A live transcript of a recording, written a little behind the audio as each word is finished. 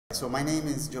So my name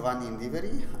is Giovanni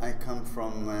Indiveri. I come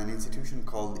from an institution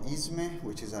called Isme,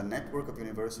 which is a network of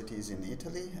universities in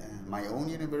Italy. My own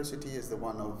university is the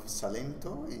one of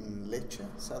Salento in Lecce,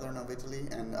 southern of Italy,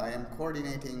 and I am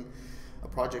coordinating a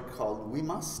project called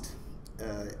WiMUST.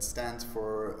 It stands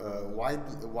for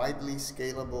widely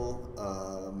scalable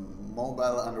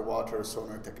mobile underwater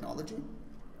sonar technology.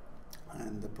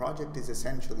 And the project is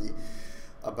essentially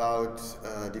about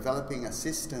developing a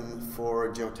system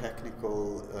for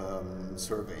geotechnical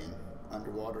surveying,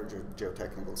 underwater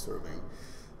geotechnical surveying.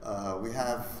 We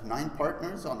have 9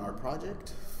 partners on our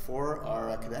project, 4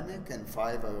 are academic and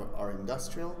 5 are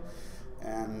industrial,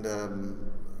 and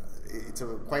it's a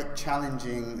quite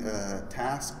challenging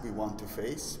task we want to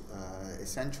face.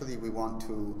 Essentially, we want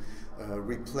to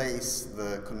replace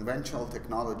the conventional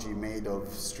technology made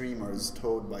of streamers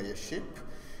towed by a ship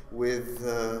with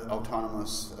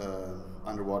autonomous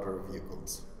underwater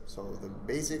vehicles. So the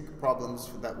basic problems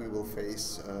that we will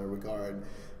face regard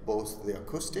both the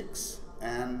acoustics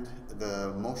and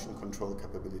the motion control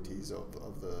capabilities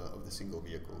of the single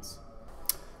vehicles.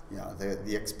 Yeah,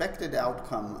 the expected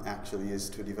outcome actually is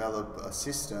to develop a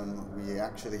system. We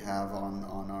actually have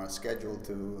on our schedule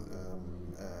to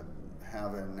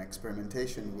have an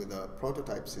experimentation with a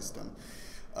prototype system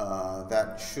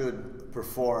that should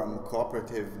perform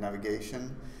cooperative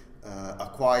navigation,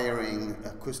 acquiring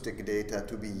acoustic data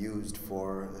to be used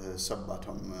for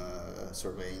sub-bottom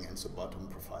surveying and sub-bottom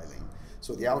profiling.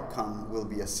 So the outcome will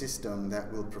be a system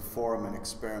that will perform an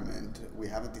experiment. We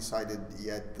haven't decided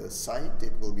yet the site.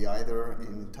 It will be either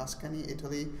in Tuscany,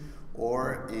 Italy,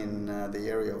 or in the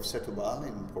area of Setúbal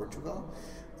in Portugal,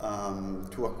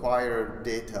 to acquire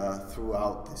data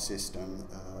throughout the system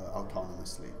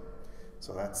autonomously.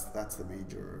 So that's the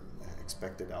major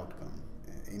expected outcome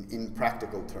in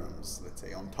practical terms, let's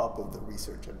say, on top of the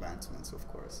research advancements, of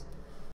course.